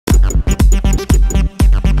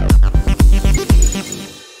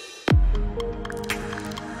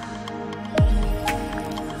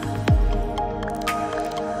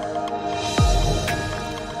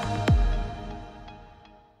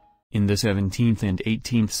the 17th and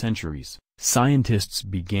 18th centuries, scientists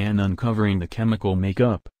began uncovering the chemical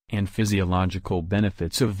makeup and physiological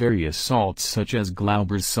benefits of various salts such as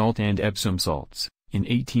Glauber's salt and Epsom salts. In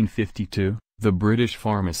 1852, the British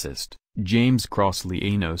pharmacist, James Crossley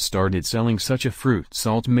Eno started selling such a fruit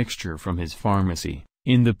salt mixture from his pharmacy.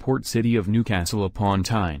 In the port city of Newcastle upon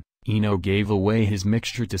Tyne, Eno gave away his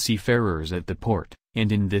mixture to seafarers at the port,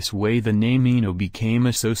 and in this way the name Eno became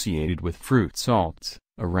associated with fruit salts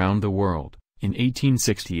around the world. In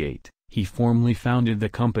 1868, he formally founded the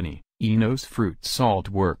company, Eno's Fruit Salt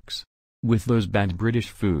Works. With those banned British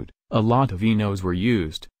food, a lot of Enos were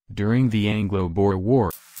used during the Anglo-Boer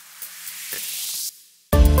War.